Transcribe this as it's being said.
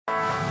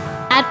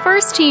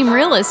First Team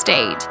Real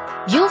Estate.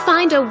 You'll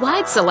find a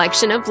wide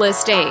selection of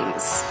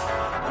listings.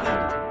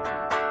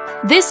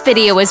 This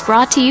video is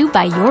brought to you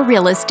by your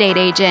real estate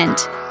agent.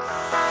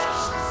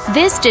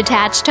 This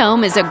detached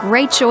home is a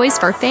great choice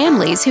for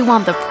families who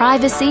want the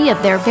privacy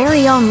of their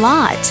very own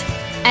lot,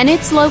 and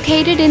it's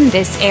located in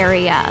this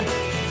area.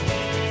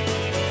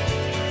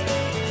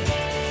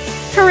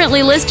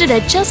 Currently listed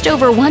at just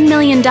over $1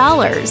 million,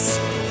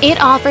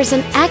 it offers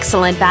an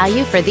excellent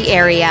value for the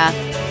area.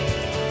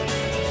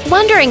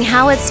 Wondering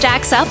how it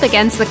stacks up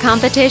against the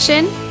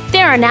competition?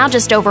 There are now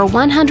just over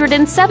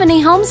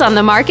 170 homes on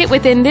the market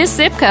within this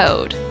zip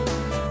code.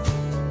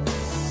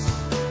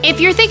 If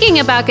you're thinking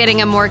about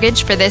getting a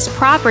mortgage for this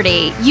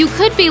property, you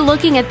could be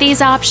looking at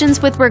these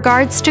options with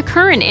regards to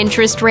current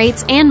interest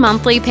rates and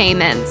monthly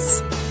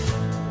payments.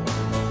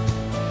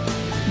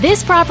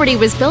 This property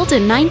was built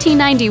in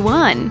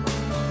 1991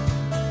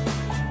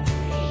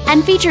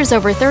 and features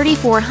over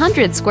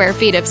 3,400 square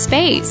feet of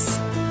space,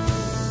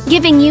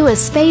 giving you a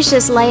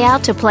spacious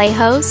layout to play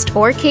host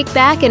or kick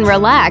back and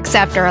relax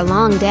after a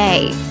long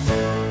day.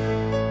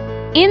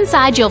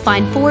 Inside, you'll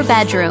find 4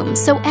 bedrooms,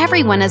 so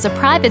everyone has a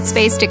private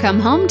space to come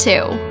home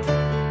to,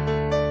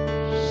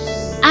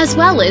 as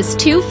well as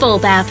 2 full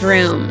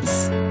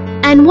bathrooms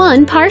and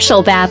 1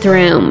 partial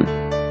bathroom.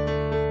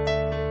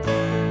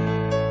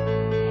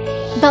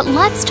 But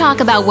let's talk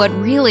about what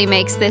really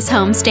makes this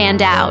home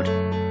stand out.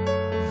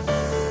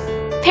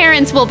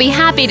 Parents will be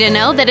happy to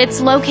know that it's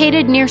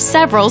located near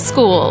several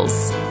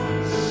schools.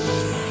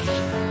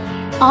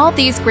 All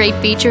these great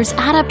features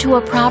add up to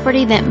a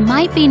property that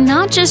might be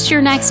not just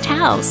your next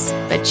house,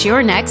 but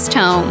your next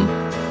home.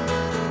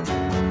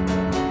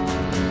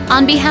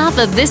 On behalf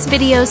of this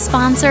video's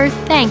sponsor,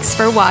 thanks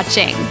for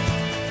watching.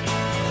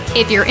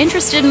 If you're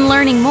interested in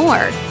learning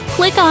more,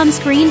 click on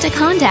screen to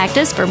contact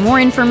us for more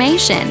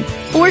information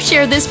or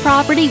share this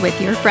property with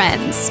your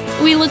friends.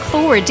 We look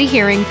forward to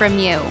hearing from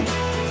you.